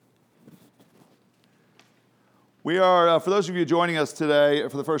We are, for those of you joining us today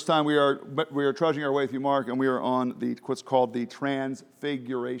for the first time, we are trudging our way through Mark, and we are on what's called the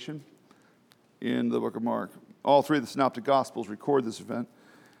Transfiguration in the book of Mark. All three of the Synoptic Gospels record this event,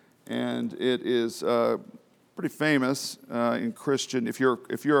 and it is pretty famous in Christian. If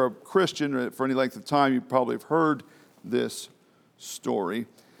you're a Christian for any length of time, you probably have heard this story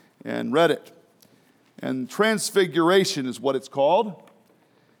and read it. And Transfiguration is what it's called,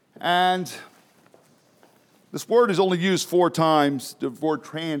 and this word is only used 4 times. The word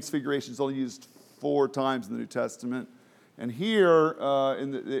transfiguration is only used 4 times in the New Testament. And here,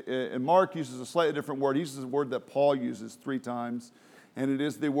 in Mark uses a slightly different word. He uses a word that Paul uses 3 times. And it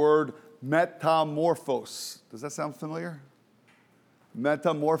is the word metamorphos. Does that sound familiar?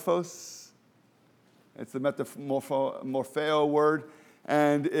 Metamorphos. It's the metamorpheo word.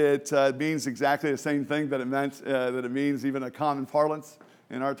 And it means exactly the same thing that it means even a common parlance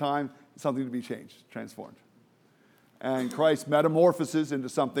in our time. Something to be changed, transformed. And Christ metamorphoses into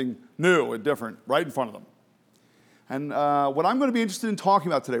something new and different right in front of them. And what I'm going to be interested in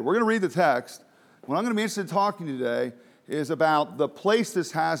talking about today, we're going to read the text. What I'm going to be interested in talking today is about the place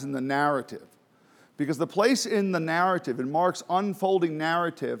this has in the narrative. Because the place in the narrative, in Mark's unfolding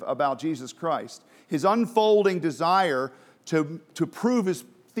narrative about Jesus Christ, his unfolding desire to prove his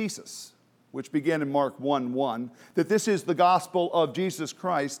thesis, which began in Mark 1:1, that this is the gospel of Jesus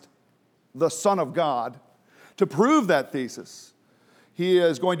Christ, the Son of God. To prove that thesis, he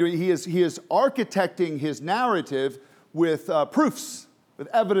is architecting his narrative with proofs, with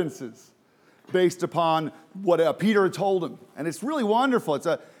evidences, based upon what Peter had told him, and it's really wonderful.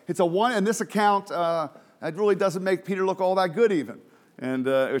 It's a one, and this account it really doesn't make Peter look all that good even, and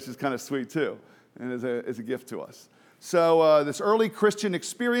which is kind of sweet too, and is a gift to us. So this early Christian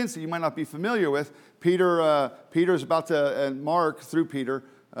experience that you might not be familiar with, Peter's about to, and Mark through Peter.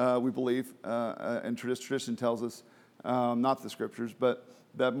 We believe, and tradition tells us, not the scriptures, but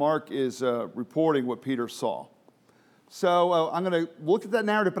that Mark is reporting what Peter saw. So I'm going to look at that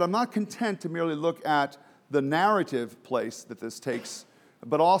narrative, but I'm not content to merely look at the narrative place that this takes,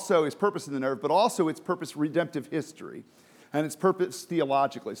 but also its purpose in the narrative, but also its purpose redemptive history, and its purpose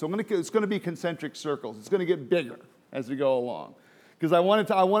theologically. So it's going to be concentric circles. It's going to get bigger as we go along, because I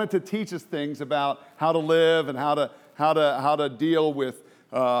wanted to teach us things about how to live and how to deal with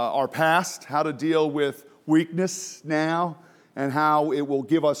our past, how to deal with weakness now, and how it will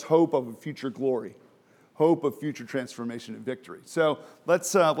give us hope of a future glory, hope of future transformation and victory. So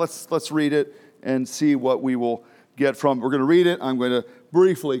let's read it and see what we will get from it. We're going to read it. I'm going to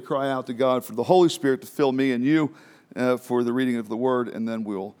briefly cry out to God for the Holy Spirit to fill me and you for the reading of the Word, and then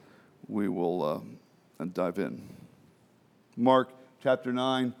we will dive in. Mark chapter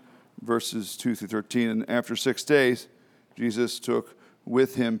 9, verses 2 through 13. And after 6 days, Jesus took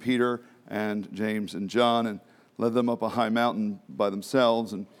with him Peter and James and John and led them up a high mountain by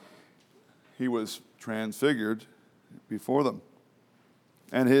themselves, and he was transfigured before them.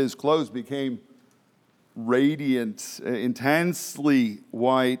 And his clothes became radiant, intensely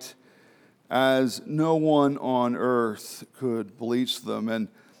white, as no one on earth could bleach them. And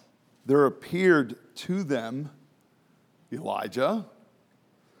there appeared to them Elijah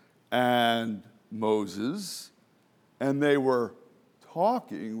and Moses, and they were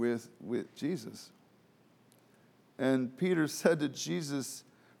talking with Jesus. And Peter said to Jesus,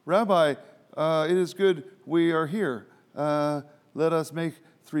 "Rabbi, it is good we are here. Let us make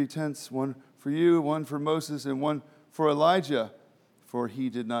 3 tents, one for you, one for Moses, and one for Elijah." For he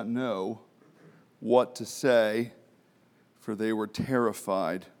did not know what to say, for they were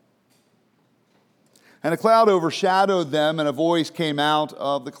terrified. And a cloud overshadowed them, and a voice came out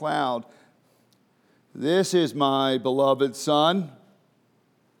of the cloud. "This is my beloved Son.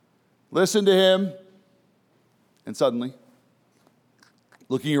 Listen to him." And suddenly,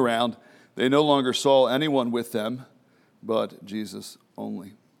 looking around, they no longer saw anyone with them, but Jesus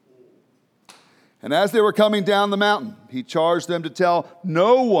only. And as they were coming down the mountain, he charged them to tell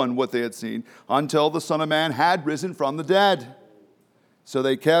no one what they had seen until the Son of Man had risen from the dead. So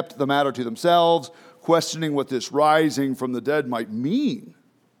they kept the matter to themselves, questioning what this rising from the dead might mean.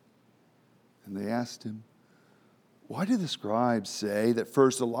 And they asked him, "Why do the scribes say that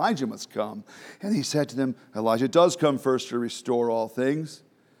first Elijah must come?" And he said to them, "Elijah does come first to restore all things.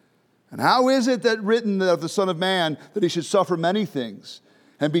 And how is it that written of the Son of Man that he should suffer many things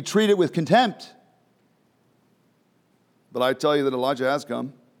and be treated with contempt? But I tell you that Elijah has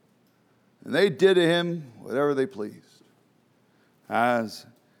come, and they did to him whatever they pleased, as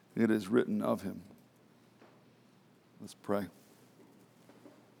it is written of him." Let's pray.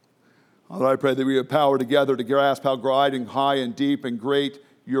 Father, I pray that we have power together to grasp how wide and high and deep and great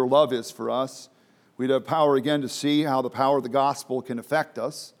your love is for us. We'd have power again to see how the power of the gospel can affect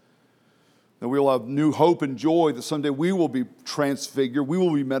us. That we will have new hope and joy that someday we will be transfigured, we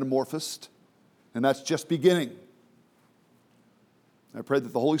will be metamorphosed, and that's just beginning. I pray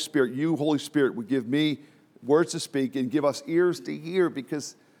that the Holy Spirit, you, Holy Spirit, would give me words to speak and give us ears to hear,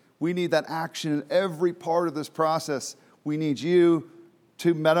 because we need that action in every part of this process. We need you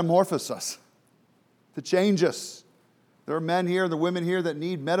to metamorphose us, to change us. There are men here and there are women here that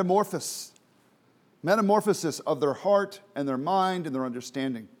need metamorphosis of their heart and their mind and their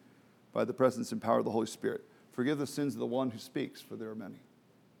understanding by the presence and power of the Holy Spirit. Forgive the sins of the one who speaks, for there are many.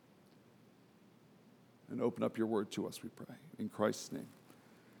 And open up your word to us, we pray. In Christ's name,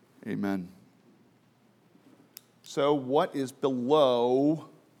 amen. So what is below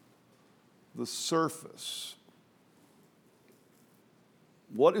the surface?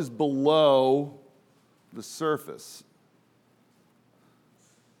 What is below the surface?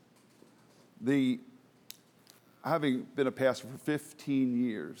 Having been a pastor for 15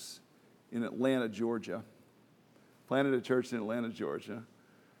 years in Atlanta, Georgia, planted a church in Atlanta, Georgia,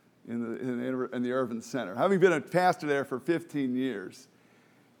 in the Urban Center. Having been a pastor there for 15 years,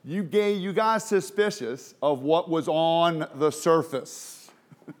 you got suspicious of what was on the surface.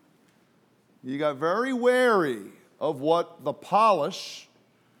 You got very wary of what the polish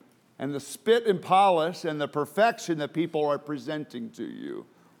and the spit and polish and the perfection that people are presenting to you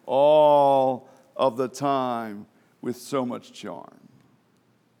all of the time with so much charm.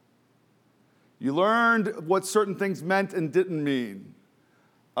 You learned what certain things meant and didn't mean.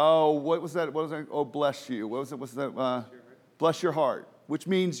 Oh, what was that? Oh, bless you. What was it? What's that? Bless your heart, which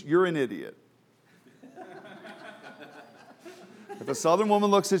means you're an idiot. If a Southern woman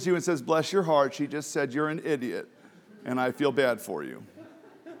looks at you and says, bless your heart, she just said, you're an idiot, and I feel bad for you.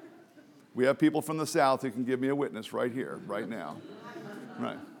 We have people from the South who can give me a witness right here, right now.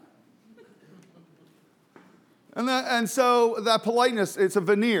 Right. And so that politeness, it's a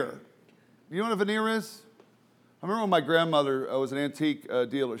veneer. You know what a veneer is? I remember when my grandmother was an antique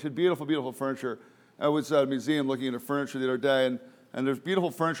dealer. She had beautiful, beautiful furniture. I was at a museum looking at her furniture the other day, and there's beautiful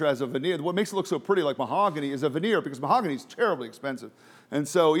furniture as a veneer. What makes it look so pretty, like mahogany, is a veneer, because mahogany is terribly expensive. And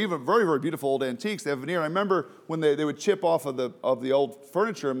so even very, very beautiful old antiques, they have veneer. I remember when they would chip off of the old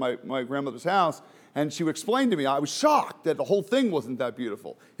furniture in my grandmother's house, and she would explain to me, I was shocked that the whole thing wasn't that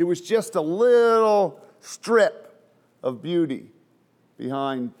beautiful. It was just a little strip of beauty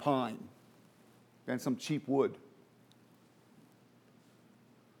behind pine and some cheap wood.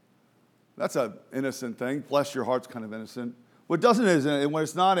 That's an innocent thing. Bless your heart's kind of innocent. What doesn't innocent, and when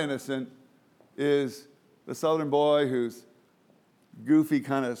it's not innocent, is the Southern boy whose goofy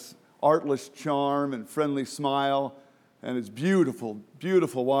kind of artless charm and friendly smile and his beautiful,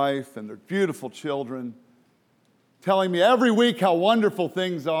 beautiful wife and their beautiful children telling me every week how wonderful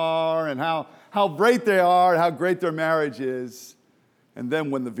things are and how great they are and how great their marriage is. And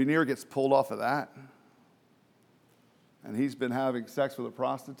then when the veneer gets pulled off of that, and he's been having sex with a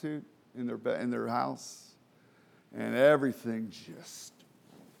prostitute in their house, and everything just,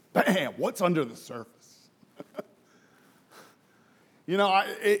 bam, what's under the surface? You know,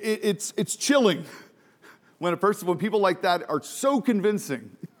 it's chilling when people like that are so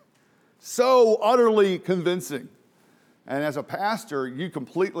convincing, so utterly convincing. And as a pastor, you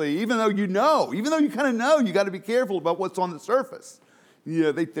completely, even though you kind of know, you got to be careful about what's on the surface.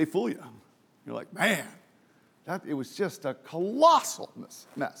 Yeah, they fool you. You're like, man, it was just a colossal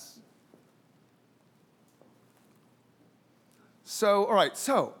mess. So, all right,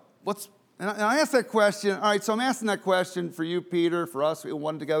 and I asked that question. All right, so I'm asking that question for you, Peter, for us, we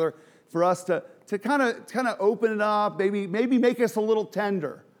one together, for us to kind of open it up, maybe make us a little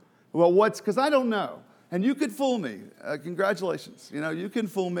tender. Well, because I don't know. And you could fool me. Congratulations. You know, you can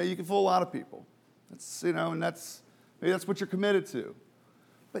fool me. You can fool a lot of people. That's, you know, and maybe that's what you're committed to.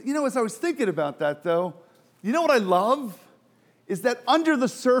 But, you know, as I was thinking about that, though, you know what I love? Is that under the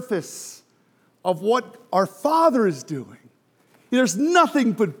surface of what our Father is doing, there's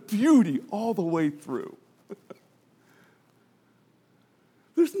nothing but beauty all the way through.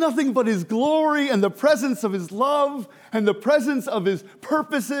 There's nothing but His glory and the presence of His love and the presence of His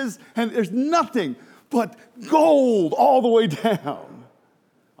purposes, and there's nothing but gold all the way down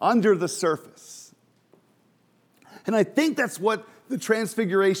under the surface. And I think that's what the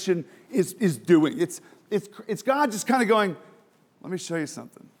transfiguration is doing. It's God just kind of going, let me show you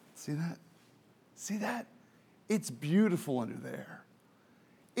something. See that? See that? It's beautiful under there.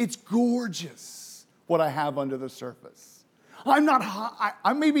 It's gorgeous what I have under the surface. I'm not,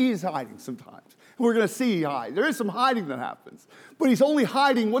 maybe He's hiding sometimes. We're going to see He hide. There is some hiding that happens. But He's only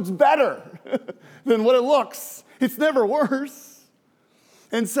hiding what's better than what it looks. It's never worse.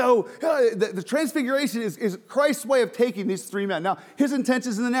 And so the transfiguration is Christ's way of taking these three men. Now, his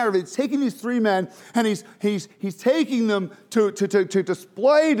intentions in the narrative, it's taking these three men and he's taking them to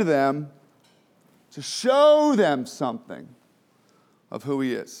display to them, to show them something of who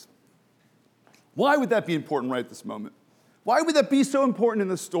he is. Why would that be important right at this moment? Why would that be so important in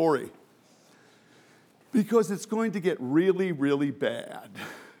the story? Because it's going to get really, really bad.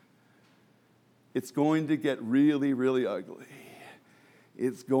 It's going to get really, really ugly.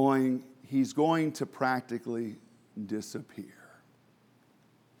 He's going to practically disappear.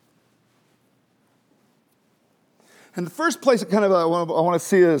 And the first place I want to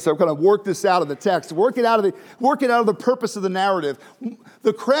see this, I kind of work this out of the text, work it out of the purpose of the narrative.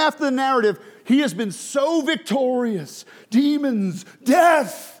 The craft of the narrative, he has been so victorious. Demons,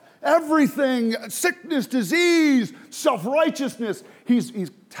 death, everything, sickness, disease, self-righteousness.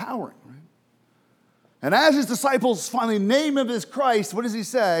 He's towering. And as his disciples finally name him as Christ, what does he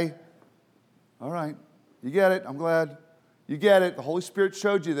say? All right, you get it. I'm glad. You get it. The Holy Spirit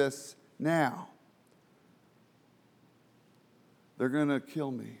showed you this. Now, they're going to kill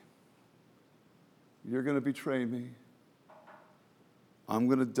me. You're going to betray me. I'm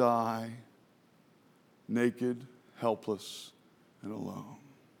going to die naked, helpless, and alone.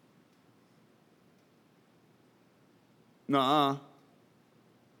 Nuh-uh.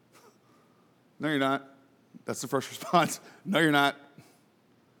 No, you're not. That's the first response. No, you're not.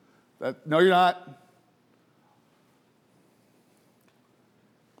 No, you're not.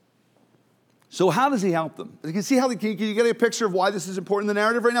 So how does he help them? You can see how can you get a picture of why this is important in the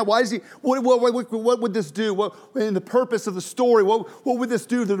narrative right now? Why is he? What would this do? What in the purpose of the story? What would this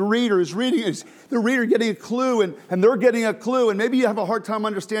do to the reader? Is the reader getting a clue, and they're getting a clue, and maybe you have a hard time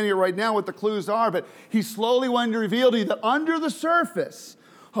understanding it right now what the clues are, but he's slowly wanting to reveal to you that under the surface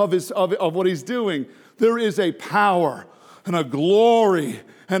of what he's doing, there is a power and a glory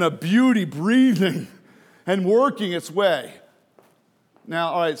and a beauty breathing and working its way. Now,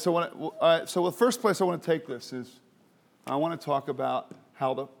 all right, so the first place I want to take this is I want to talk about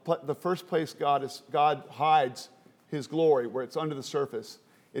how the first place God hides his glory, where it's under the surface.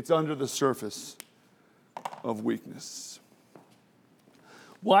 It's under the surface of weakness.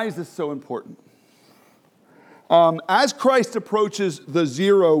 Why is this so important? As Christ approaches the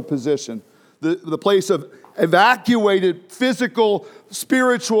zero position, the place of evacuated physical,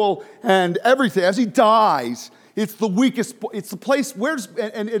 spiritual, and everything, as he dies, it's the weakest, it's the place where,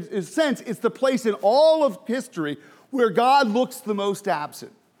 and in a sense, it's the place in all of history where God looks the most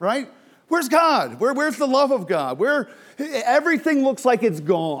absent, right? Where's God? Where's the love of God? Where everything looks like it's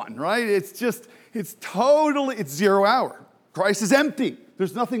gone, right? It's it's 0 hour. Christ is empty.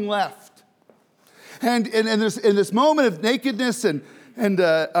 There's nothing left. And there's in this moment of nakedness and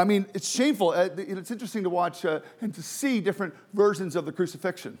I mean, it's shameful. It's interesting to watch and to see different versions of the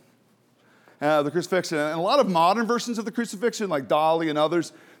crucifixion. And a lot of modern versions of the crucifixion, like Dali and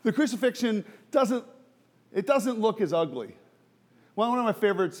others, the crucifixion doesn't look as ugly. One of my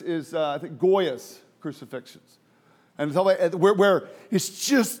favorites is, I think, Goya's crucifixions. And where it's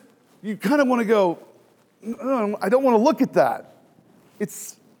just, you kind of want to go, I don't want to look at that.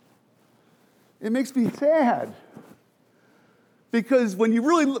 It makes me sad. Because when you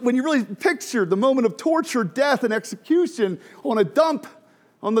really picture the moment of torture, death, and execution on a dump,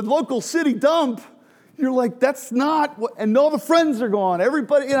 on the local city dump, you're like, that's not what, and all the friends are gone.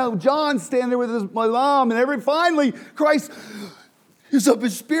 Everybody, John's standing there with my mom, and finally, Christ is up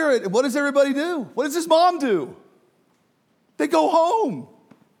in spirit. And what does everybody do? What does his mom do? They go home.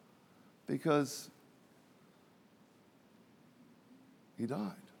 Because he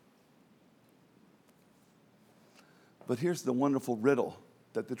died. But here's the wonderful riddle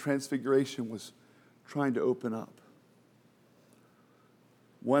that the Transfiguration was trying to open up.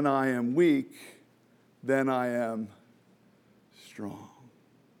 When I am weak, then I am strong.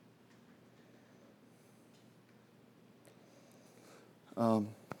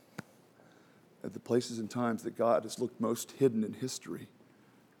 At the places and times that God has looked most hidden in history,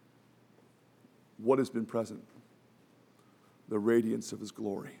 what has been present? The radiance of his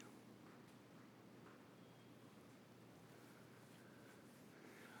glory.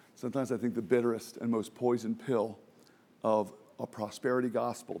 Sometimes I think the bitterest and most poisoned pill of a prosperity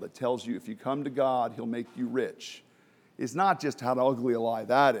gospel that tells you if you come to God, he'll make you rich is not just how ugly a lie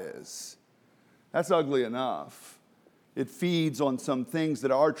that is. That's ugly enough. It feeds on some things that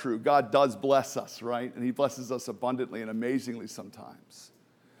are true. God does bless us, right? And he blesses us abundantly and amazingly sometimes.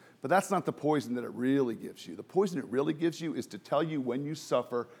 But that's not the poison that it really gives you. The poison it really gives you is to tell you when you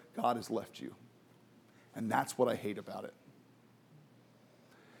suffer, God has left you. And that's what I hate about it.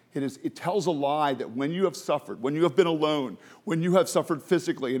 It tells a lie that when you have suffered, when you have been alone, when you have suffered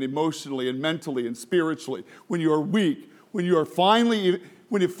physically and emotionally and mentally and spiritually, when you are weak, when you finally,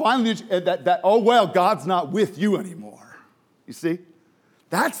 oh well, God's not with you anymore. You see?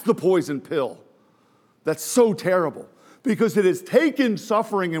 That's the poison pill. That's so terrible because it has taken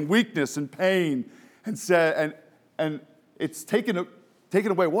suffering and weakness and pain and it's taken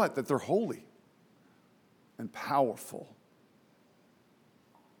away what? That they're holy and powerful.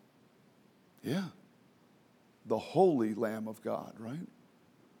 Yeah. The holy Lamb of God, right?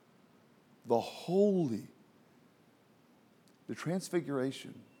 The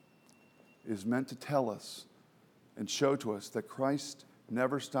Transfiguration is meant to tell us and show to us that Christ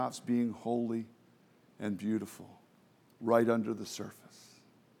never stops being holy and beautiful right under the surface.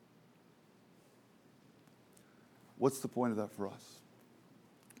 What's the point of that for us?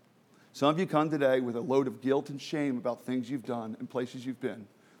 Some of you come today with a load of guilt and shame about things you've done and places you've been,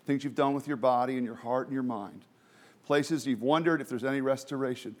 things you've done with your body and your heart and your mind, places you've wondered if there's any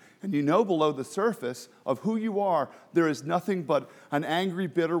restoration. And you know below the surface of who you are, there is nothing but an angry,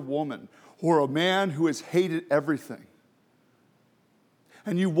 bitter woman or a man who has hated everything.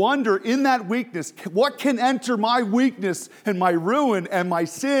 And you wonder in that weakness, what can enter my weakness and my ruin and my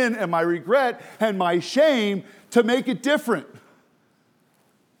sin and my regret and my shame to make it different?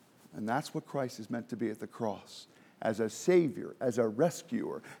 And that's what Christ is meant to be at the cross, as a savior, as a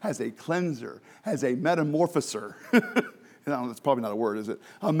rescuer, as a cleanser, as a metamorphoser. That's probably not a word, is it?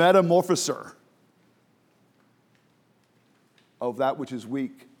 A metamorphoser of that which is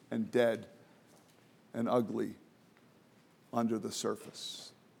weak and dead and ugly under the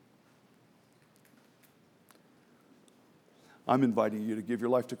surface. I'm inviting you to give your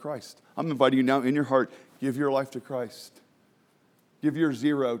life to Christ. I'm inviting you now in your heart, give your life to Christ. Give your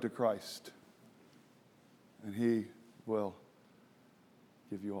zero to Christ. And He will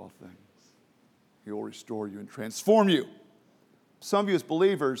give you all things. He will restore you and transform you. Some of you as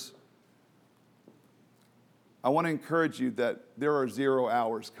believers, I want to encourage you that there are 0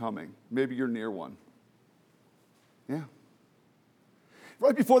 hours coming. Maybe you're near one. Yeah.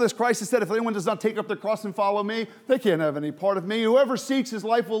 Right before this, Christ has said, if anyone does not take up their cross and follow me, they can't have any part of me. Whoever seeks his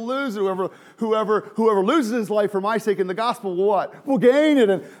life will lose it. Whoever loses his life for my sake in the gospel will what? Will gain it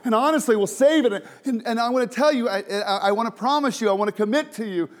and honestly will save it. And I want to tell you, I want to promise you, I want to commit to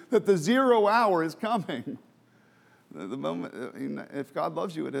you that the 0 hour is coming. The moment, if God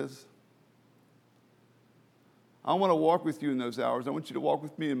loves you, it is. I want to walk with you in those hours. I want you to walk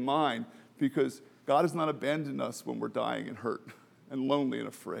with me in mine because God has not abandoned us when we're dying and hurt and lonely and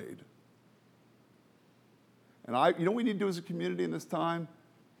afraid. And you know what we need to do as a community in this time?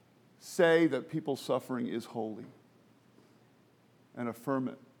 Say that people's suffering is holy and affirm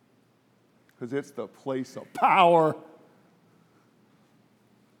it because it's the place of power.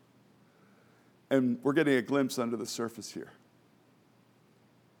 And we're getting a glimpse under the surface here.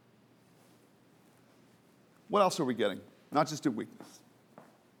 What else are we getting? Not just in weakness.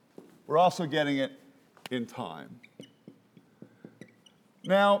 We're also getting it in time.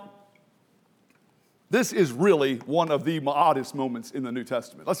 Now, this is really one of the oddest moments in the New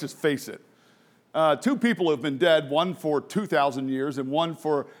Testament. Let's just face it. 2 people have been dead, one for 2,000 years and one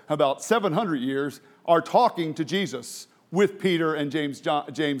for about 700 years, are talking to Jesus with Peter and James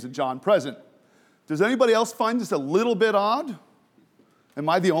and John present. Does anybody else find this a little bit odd? Am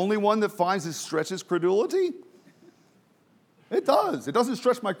I the only one that finds this stretches credulity? It does. It doesn't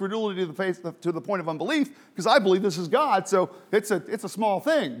stretch my credulity to the point of unbelief because I believe this is God, so it's a small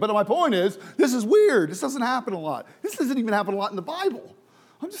thing. But my point is, this is weird. This doesn't happen a lot. This doesn't even happen a lot in the Bible.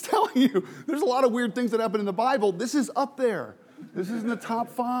 I'm just telling you, there's a lot of weird things that happen in the Bible. This is up there. This is in the top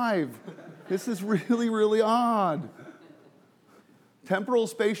 5. This is really, really odd. Temporal,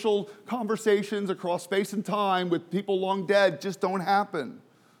 spatial conversations across space and time with people long dead just don't happen.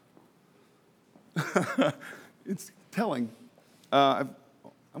 It's telling. I'm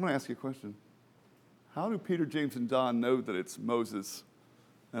going to ask you a question. How do Peter, James, and John know that it's Moses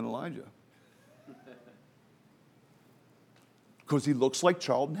and Elijah? Because he looks like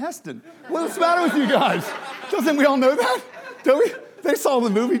Charlton Heston. What's the matter with you guys? Doesn't we all know that? Don't we? They saw the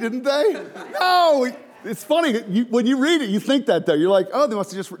movie, didn't they? No. It's funny. When you read it, you think that, though. You're like, oh, they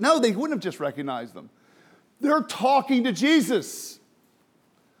must have just... No, they wouldn't have just recognized them. They're talking to Jesus.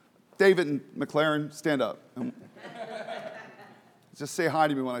 David and McLaren, stand up. Just say hi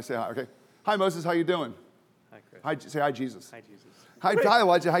to me when I say hi, okay? Hi, Moses, how you doing? Hi, Chris. Hi, say hi, Jesus. Hi, Jesus. Hi,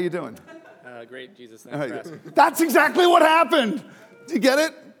 Elijah, how you doing? Great, Jesus. Thanks for asking. That's exactly what happened. Do you get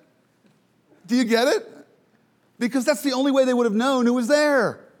it? Do you get it? Because that's the only way they would have known who was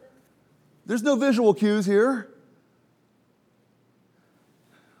there. There's no visual cues here.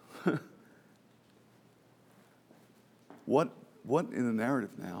 what in the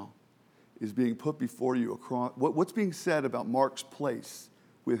narrative now is being put before you across, what's being said about Mark's place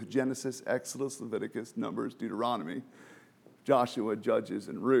with Genesis, Exodus, Leviticus, Numbers, Deuteronomy, Joshua, Judges,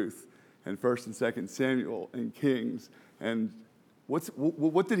 and Ruth, and 1st and 2nd Samuel, and Kings, and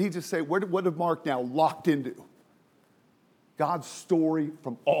what did he just say? What did Mark now locked into? God's story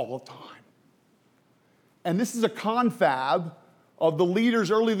from all of time. And this is a confab of the leaders,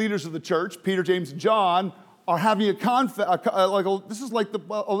 early leaders of the church, Peter, James, and John, are having a confab. This is like the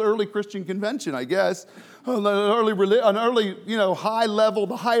early Christian convention, I guess. An early, high level,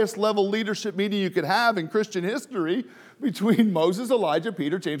 the highest level leadership meeting you could have in Christian history between Moses, Elijah,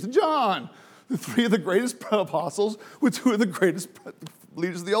 Peter, James, and John. The three of the greatest apostles with two of the greatest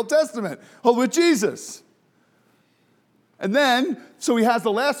leaders of the Old Testament, with Jesus. And then, so he has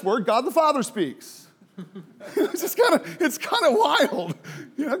the last word, God the Father speaks. It's kind of wild.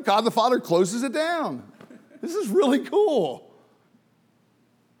 God the Father closes it down. This is really cool.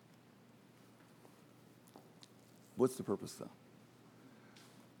 What's the purpose, though?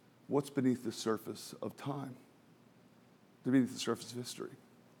 What's beneath the surface of time? Beneath the surface of history?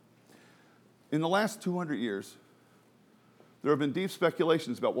 In the last 200 years, there have been deep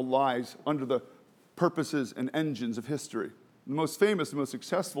speculations about what lies under the purposes and engines of history. The most famous, the most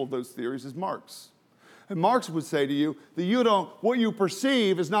successful of those theories is Marx. And Marx would say to you that what you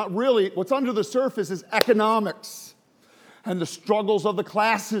perceive is not really, what's under the surface is economics and the struggles of the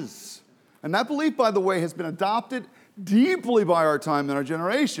classes. And that belief, by the way, has been adopted deeply by our time and our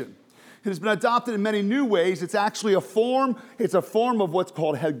generation. It has been adopted in many new ways. It's actually a form of what's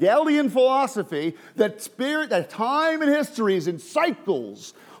called Hegelian philosophy, that time and history is in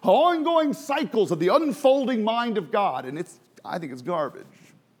cycles, ongoing cycles of the unfolding mind of God. And I think it's garbage.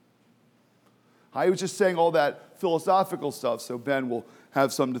 I was just saying all that philosophical stuff so Ben will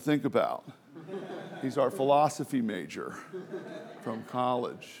have something to think about. He's our philosophy major from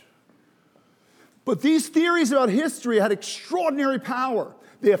college. But these theories about history had extraordinary power.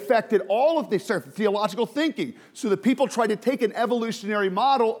 They affected all of this theological thinking. So that people tried to take an evolutionary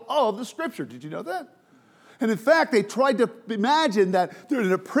model of the Scripture. Did you know that? And in fact, they tried to imagine that in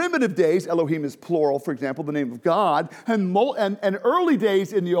the primitive days, Elohim is plural, for example, the name of God, and early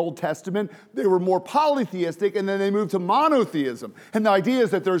days in the Old Testament, they were more polytheistic, and then they moved to monotheism. And the idea is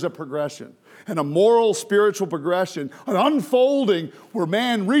that there's a progression, and a moral, spiritual progression, an unfolding where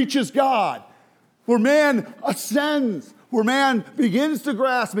man reaches God, where man ascends, where man begins to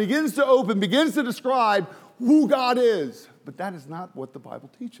grasp, begins to open, begins to describe who God is. But that is not what the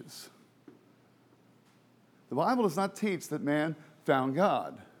Bible teaches. The Bible does not teach that man found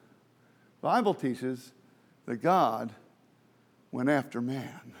God. The Bible teaches that God went after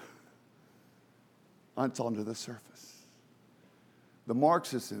man. It's under the surface. The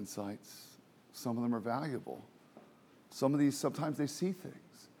Marxist insights, some of them are valuable. Some of these, sometimes they see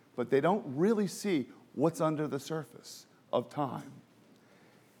things, but they don't really see what's under the surface of time.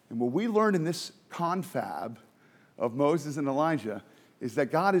 And what we learn in this confab of Moses and Elijah is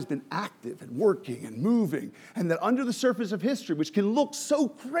that God has been active and working and moving, and that under the surface of history, which can look so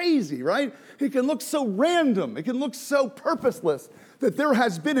crazy, right? It can look so random, it can look so purposeless, that there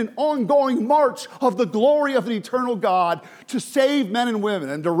has been an ongoing march of the glory of an eternal God to save men and women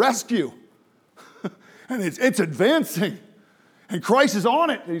and to rescue. And it's advancing. And Christ is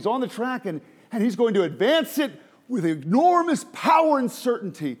on it, and he's on the track, and he's going to advance it with enormous power and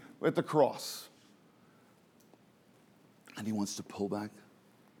certainty at the cross. And he wants to pull it back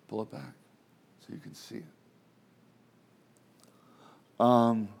so you can see it.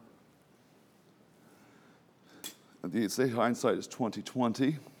 They say hindsight is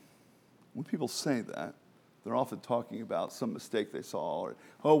 20/20. When people say that, they're often talking about some mistake they saw, or,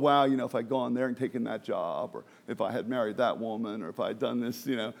 oh, wow, if I'd gone there and taken that job, or if I had married that woman, or if I had done this,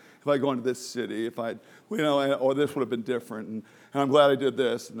 if I'd gone to this city, if I'd, or this would have been different, and I'm glad I did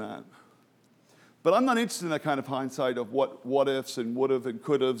this and that. But I'm not interested in that kind of hindsight of what ifs and would have and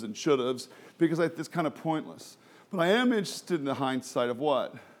could haves and should haves, because it's kind of pointless. But I am interested in the hindsight of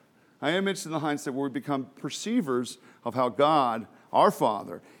what? I am interested in the hindsight where we become perceivers of how God, our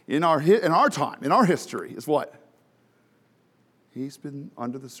Father, in our time, in our history, is what? He's been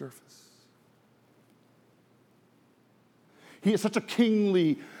under the surface. He is such a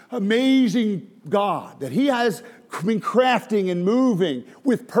kingly, amazing God that he has been crafting and moving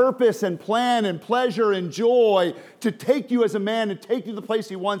with purpose and plan and pleasure and joy to take you as a man and take you to the place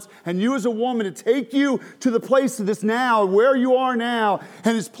he wants, and you as a woman to take you to the place of this now, where you are now.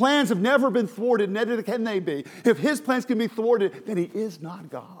 And his plans have never been thwarted, neither can they be. If his plans can be thwarted, then he is not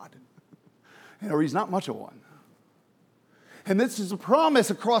God, or he's not much of one. And this is a promise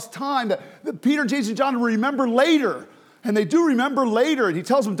across time that Peter, James, and John will remember later. And they do remember later, and he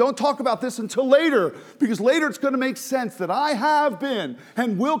tells them, don't talk about this until later, because later it's going to make sense that I have been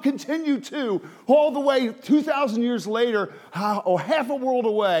and will continue to, all the way 2,000 years later, or half a world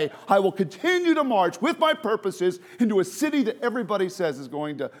away, I will continue to march with my purposes into a city that everybody says is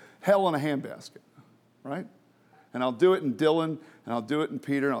going to hell in a handbasket, right? And I'll do it in Dylan, and I'll do it in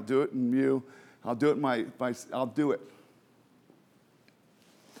Peter, and I'll do it in you, I'll do it in I'll do it.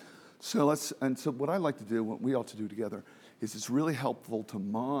 So what I like to do, what we ought to do together, is it's really helpful to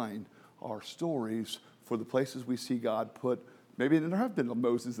mine our stories for the places we see God put. Maybe there have been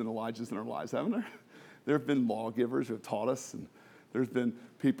Moses and Elijahs in our lives, haven't there? There have been lawgivers who have taught us, and there's been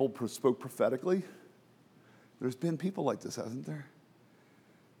people who spoke prophetically. There's been people like this, hasn't there?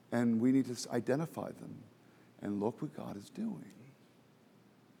 And we need to identify them and look what God is doing.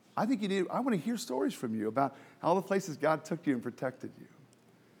 I want to hear stories from you about all the places God took you and protected you.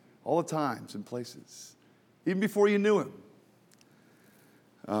 All the times and places, even before you knew him.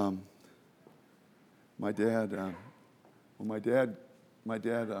 My dad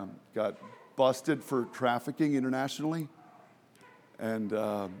got busted for trafficking internationally, and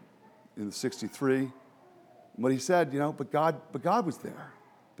in '63, what he said, but God was there,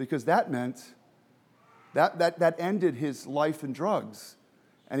 because that meant that ended his life in drugs,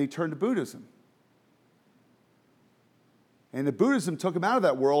 and he turned to Buddhism. And the Buddhism took him out of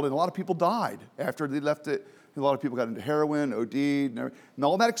that world, and a lot of people died after they left it. A lot of people got into heroin, OD'd, and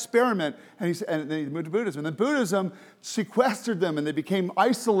all that experiment, and then he moved to Buddhism. And then Buddhism sequestered them, and they became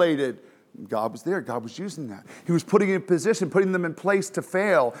isolated. God was there. God was using that. He was putting them in place to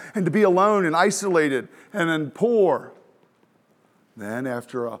fail and to be alone and isolated and then poor. Then,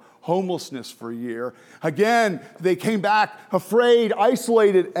 after a homelessness for a year, again, they came back afraid,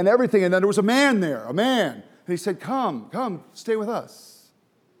 isolated, and everything. And then there was a man there. And he said, come, stay with us.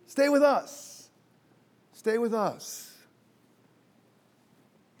 Stay with us. Stay with us.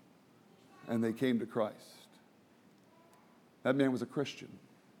 And they came to Christ. That man was a Christian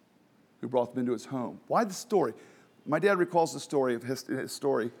who brought them into his home. Why the story? My dad recalls the story of his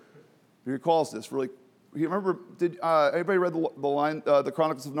story. He recalls this really. You remember, did anybody read the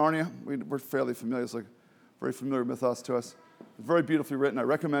Chronicles of Narnia? We're fairly familiar. It's like a very familiar mythos to us. Very beautifully written. I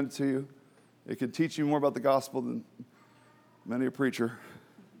recommend it to you. It can teach you more about the gospel than many a preacher.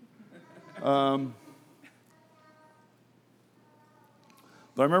 But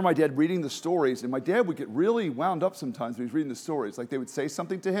I remember my dad reading the stories, and my dad would get really wound up sometimes when he was reading the stories. Like they would say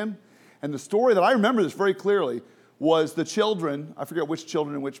something to him, and the story that I remember this very clearly was the children, I forget which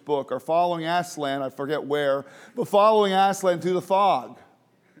children in which book, are following Aslan, I forget where, but following Aslan through the fog.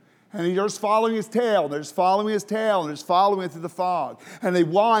 And they're just following his tail, and they're just following his tail, and they're just following it through the fog. And they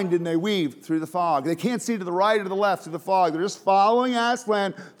wind and they weave through the fog. They can't see to the right or the left through the fog. They're just following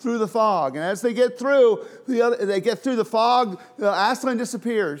Aslan through the fog. And as they get through the fog, Aslan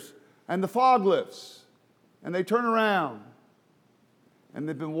disappears, and the fog lifts. And they turn around. And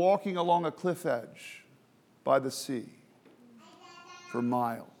they've been walking along a cliff edge by the sea for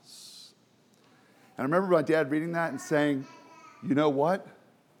miles. And I remember my dad reading that and saying, you know what?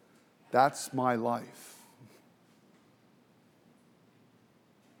 That's my life.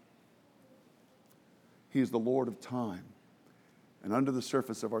 He is the Lord of time. And under the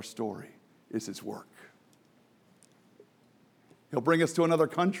surface of our story is his work. He'll bring us to another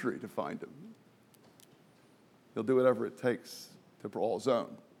country to find him. He'll do whatever it takes to brawl his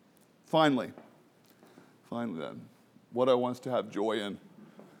own. Finally then, what I want us to have joy in.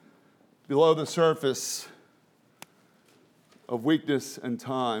 Below the surface of weakness and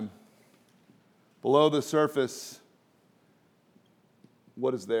time, below the surface,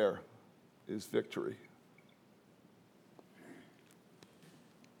 what is there is victory.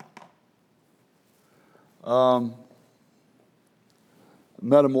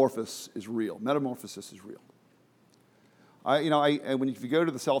 Metamorphosis is real. If you go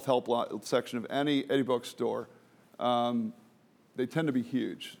to the self-help section of any bookstore, they tend to be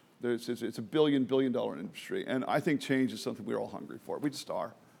huge. It's a $1 billion industry, and I think change is something we're all hungry for. We just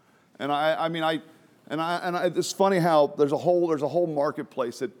are. And it's funny how there's a whole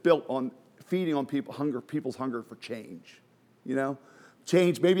marketplace that built on feeding on people's hunger for change.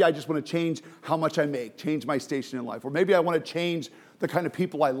 Change. Maybe I just want to change how much I make, change my station in life, or maybe I want to change the kind of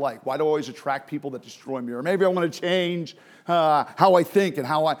people I like. Why do I always attract people that destroy me? Or maybe I want to change how I think and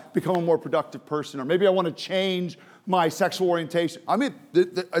how I become a more productive person. Or maybe I want to change my sexual orientation.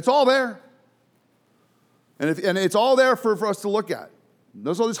 It's all there. And it's all there for us to look at.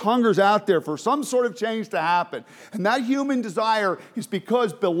 There's all these hungers out there for some sort of change to happen. And that human desire is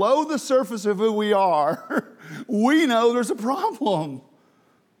because below the surface of who we are, we know there's a problem.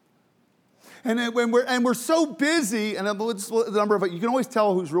 And we're so busy, and the number of you can always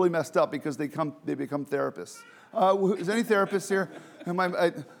tell who's really messed up because they become therapists. Is there any therapists here?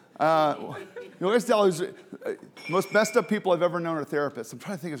 You always tell who's most messed up people I've ever known are therapists. I'm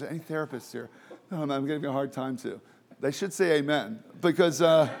trying to think, is there any therapists here? No, I'm giving you a hard time too. They should say amen because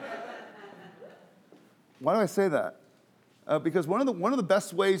why do I say that? Because one of the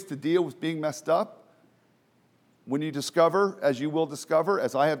best ways to deal with being messed up, when you discover, as you will discover,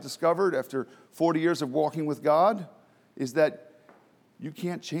 as I have discovered after 40 years of walking with God, is that you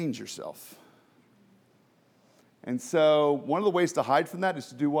can't change yourself. And so one of the ways to hide from that is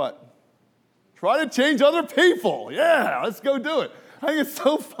to do what? Try to change other people. Yeah, let's go do it. I think it's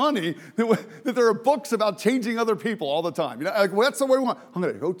so funny that there are books about changing other people all the time. You know, like, well, that's the way we want. I'm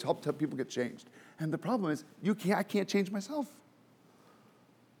going to go help people get changed. And the problem is, I can't change myself.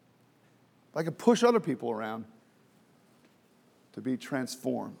 I can push other people around to be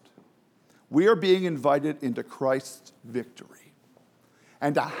transformed. We are being invited into Christ's victory.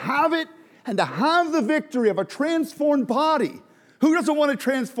 And to have it, and to have the victory of a transformed body. Who doesn't want a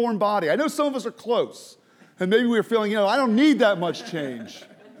transformed body? I know some of us are close. And maybe we're feeling, I don't need that much change.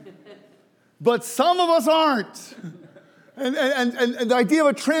 But some of us aren't. And the idea of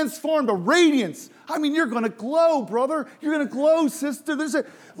a transformed, a radiance. I mean, you're going to glow, brother. You're going to glow, sister. There's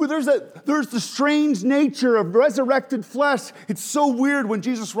the strange nature of resurrected flesh. It's so weird when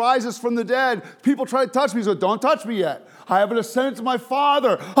Jesus rises from the dead. People try to touch me. He says, don't touch me yet. I haven't ascended to my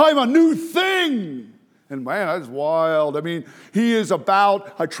Father. I'm a new thing. And man, that's wild. I mean, he is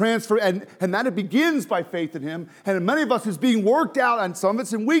about a transfer, and that it begins by faith in him. And in many of us, it's being worked out, and some of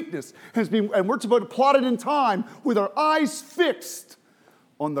it's in weakness. And we're supposed to plot it in time with our eyes fixed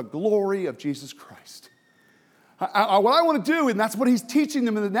on the glory of Jesus Christ. What I want to do, and that's what he's teaching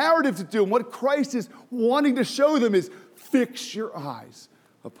them in the narrative to do, and what Christ is wanting to show them is fix your eyes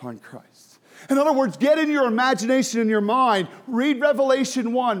upon Christ. In other words, get in your imagination and your mind, read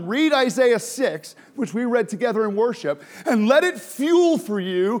Revelation 1, read Isaiah 6, which we read together in worship, and let it fuel for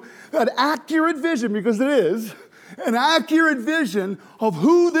you an accurate vision, because it is, an accurate vision of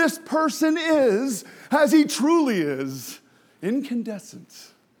who this person is as he truly is.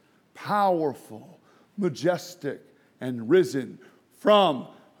 Incandescent, powerful, majestic, and risen from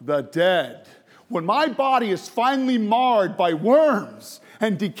the dead. When my body is finally marred by worms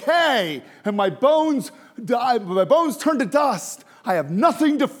and decay, and my bones turn to dust, I have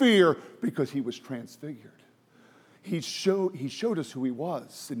nothing to fear because he was transfigured. He showed us who he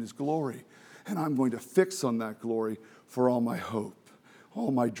was in his glory, and I'm going to fix on that glory for all my hope,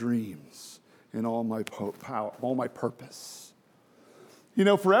 all my dreams, and all my power, all my purpose.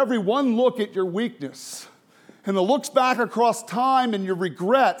 For every one look at your weakness, and the looks back across time and your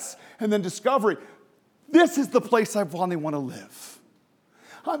regrets, and then discovery, this is the place I finally want to live.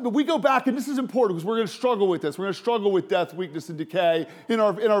 But we go back, and this is important because we're going to struggle with this. We're going to struggle with death, weakness, and decay in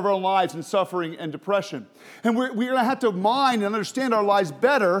our own lives, and suffering and depression. And we're going to have to mind and understand our lives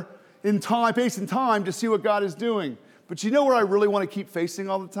better in time, pace and time, to see what God is doing. But you know where I really want to keep facing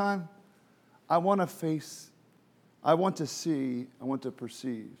all the time? I want to see, I want to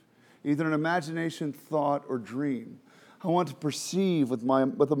perceive. Either an imagination, thought, or dream. I want to perceive with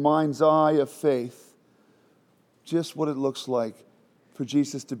the mind's eye of faith just what it looks like for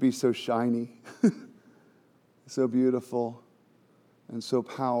Jesus to be so shiny, so beautiful, and so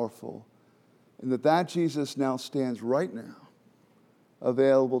powerful. And that Jesus now stands right now,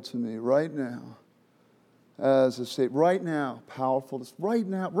 available to me right now, as a state, right now, powerful, right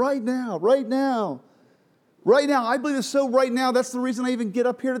now. Right now, I believe it's so right now, that's the reason I even get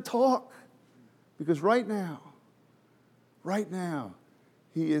up here to talk. Because right now,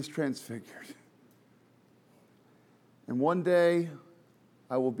 he is transfigured. And one day,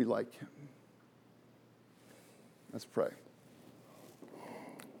 I will be like him. Let's pray.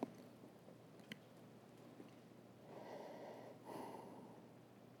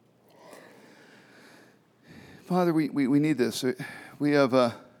 Father, we need this. We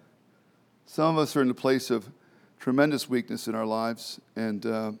have... Some of us are in a place of tremendous weakness in our lives, and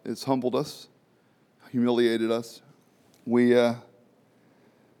it's humbled us, humiliated us. We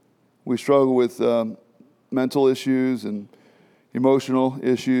struggle with mental issues and emotional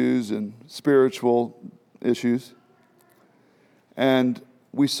issues and spiritual issues. And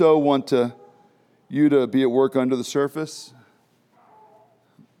we so want you to be at work under the surface.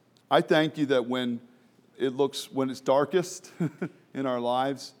 I thank you that when it's darkest in our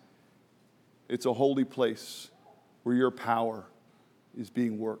lives, it's a holy place where your power is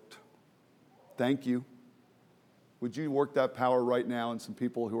being worked. Thank you. Would you work that power right now in some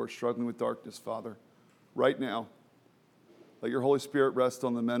people who are struggling with darkness, Father? Right now. Let your Holy Spirit rest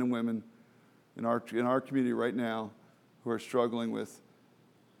on the men and women in our community right now who are struggling with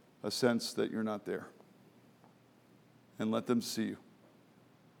a sense that you're not there. And let them see you.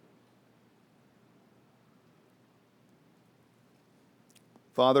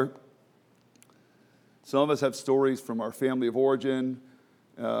 Father, some of us have stories from our family of origin,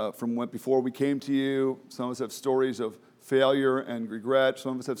 from before we came to you. Some of us have stories of failure and regret.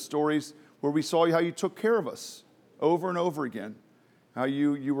 Some of us have stories where we saw how you took care of us over and over again. How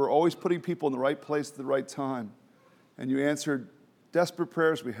you were always putting people in the right place at the right time. And you answered desperate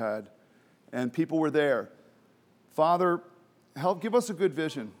prayers we had. And people were there. Father, give us a good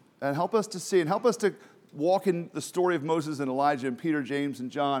vision. And help us to see. And help us to walk in the story of Moses and Elijah and Peter, James, and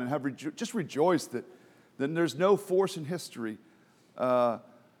John. And just rejoice that there's no force in history.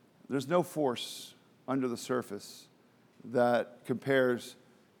 There's no force under the surface that compares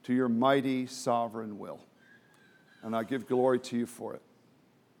to your mighty sovereign will. And I give glory to you for it.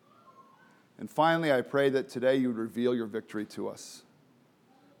 And finally, I pray that today you would reveal your victory to us.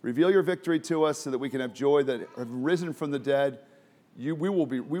 Reveal your victory to us so that we can have joy that have risen from the dead. We will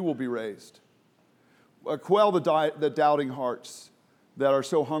be raised. Quell the doubting hearts that are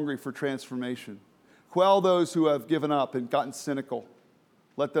so hungry for transformation. Quell those who have given up and gotten cynical.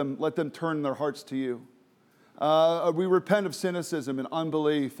 Let them turn their hearts to you. We repent of cynicism and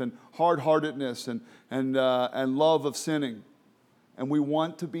unbelief and hard-heartedness and love of sinning. And we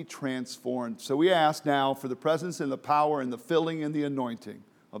want to be transformed. So we ask now for the presence and the power and the filling and the anointing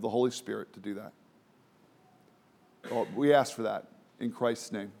of the Holy Spirit to do that. Well, we ask for that in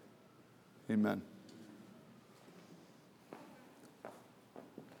Christ's name. Amen.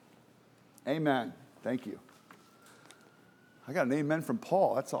 Amen. Thank you. I got an amen from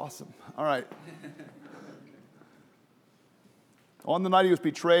Paul. That's awesome. All right. On the night he was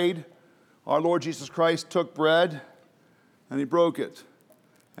betrayed, our Lord Jesus Christ took bread and he broke it.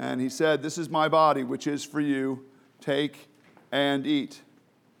 And he said, "This is my body, which is for you. Take and eat."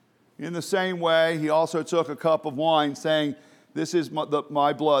 In the same way, he also took a cup of wine, saying, "This is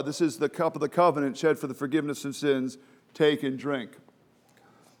my blood. This is the cup of the covenant shed for the forgiveness of sins. Take and drink."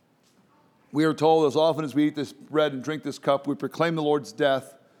 We are told, as often as we eat this bread and drink this cup, we proclaim the Lord's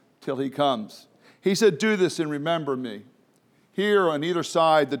death till he comes. He said, "Do this and remember me." Here on either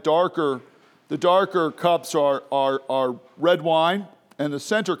side, the darker cups are red wine, and the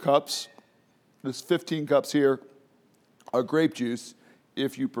center cups, there's 15 cups here, are grape juice,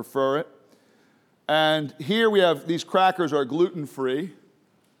 if you prefer it. And here we have, these crackers are gluten-free,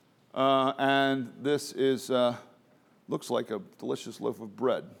 and this is looks like a delicious loaf of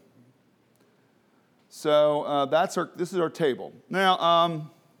bread. So this is our table.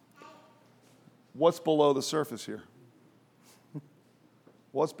 Now, what's below the surface here?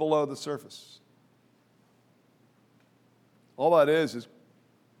 What's below the surface? All that is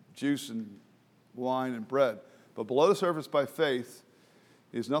juice and wine and bread. But below the surface by faith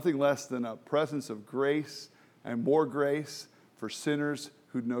is nothing less than a presence of grace and more grace for sinners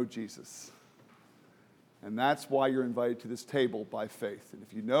who know Jesus. And that's why you're invited to this table by faith. And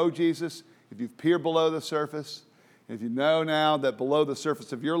if you know Jesus, if you've peered below the surface, if you know now that below the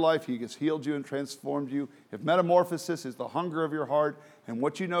surface of your life, he has healed you and transformed you, if metamorphosis is the hunger of your heart and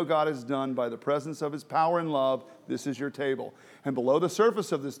what you know God has done by the presence of his power and love, this is your table. And below the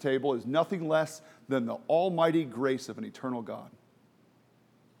surface of this table is nothing less than the almighty grace of an eternal God.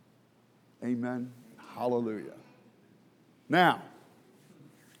 Amen. Hallelujah. Now,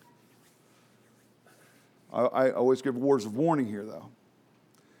 I always give words of warning here, though.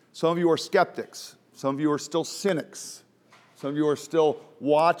 Some of you are skeptics. Some of you are still cynics. Some of you are still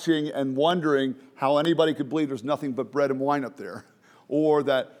watching and wondering how anybody could believe there's nothing but bread and wine up there, or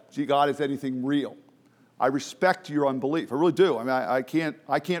that, gee, God is anything real. I respect your unbelief. I really do. I mean,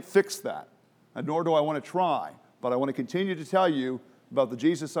 I can't fix that, and nor do I want to try. But I want to continue to tell you about the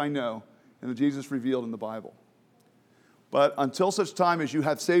Jesus I know and the Jesus revealed in the Bible. But until such time as you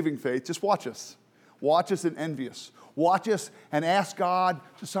have saving faith, just watch us. Watch us and envy us. Watch us and ask God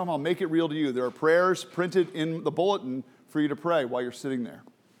to somehow make it real to you. There are prayers printed in the bulletin for you to pray while you're sitting there.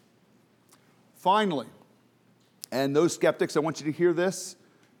 Finally, and those skeptics, I want you to hear this,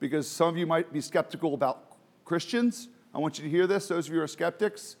 because some of you might be skeptical about Christians. I want you to hear this, those of you who are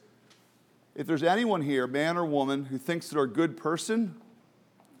skeptics. If there's anyone here, man or woman, who thinks they're a good person,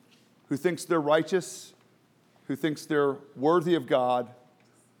 who thinks they're righteous, who thinks they're worthy of God,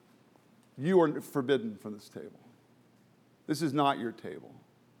 you are forbidden from this table. This is not your table.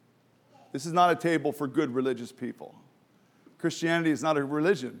 This is not a table for good religious people. Christianity is not a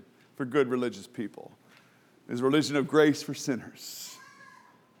religion for good religious people. It's a religion of grace for sinners.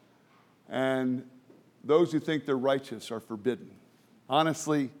 And those who think they're righteous are forbidden.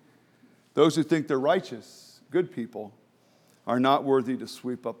 Honestly, Those who think they're righteous, good people, are not worthy to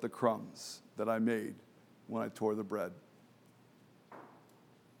sweep up the crumbs that I made when I tore the bread.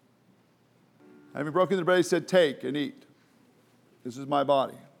 Having broken the bread, he said, take and eat. This is my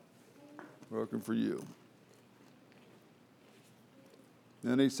body, broken for you.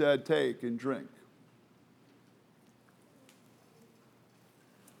 Then he said, take and drink.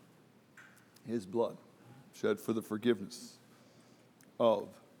 His blood shed for the forgiveness of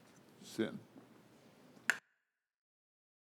sin.